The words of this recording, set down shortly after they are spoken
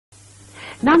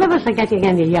None of us are getting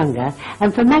any younger,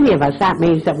 and for many of us that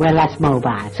means that we're less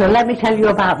mobile. So let me tell you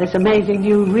about this amazing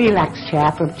new Relax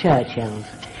chair from Churchill's.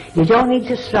 You don't need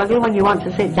to struggle when you want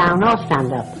to sit down or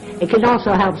stand up. It can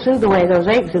also help soothe away those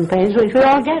aches and pains which we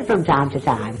all get from time to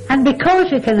time. And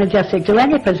because you can adjust it to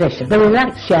any position, the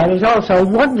Relax chair is also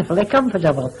wonderfully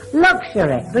comfortable.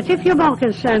 Luxury! But if you're more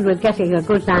concerned with getting a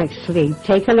good night's sleep,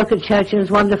 take a look at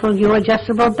Churchill's wonderful new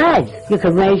adjustable bed. You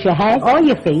can raise your head or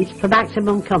your feet for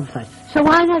maximum comfort. So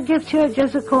why not give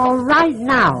Churchill's a call right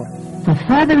now? For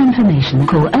further information,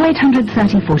 call 0800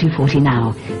 30 40 40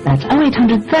 now. That's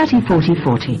 0800 30 40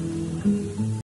 40.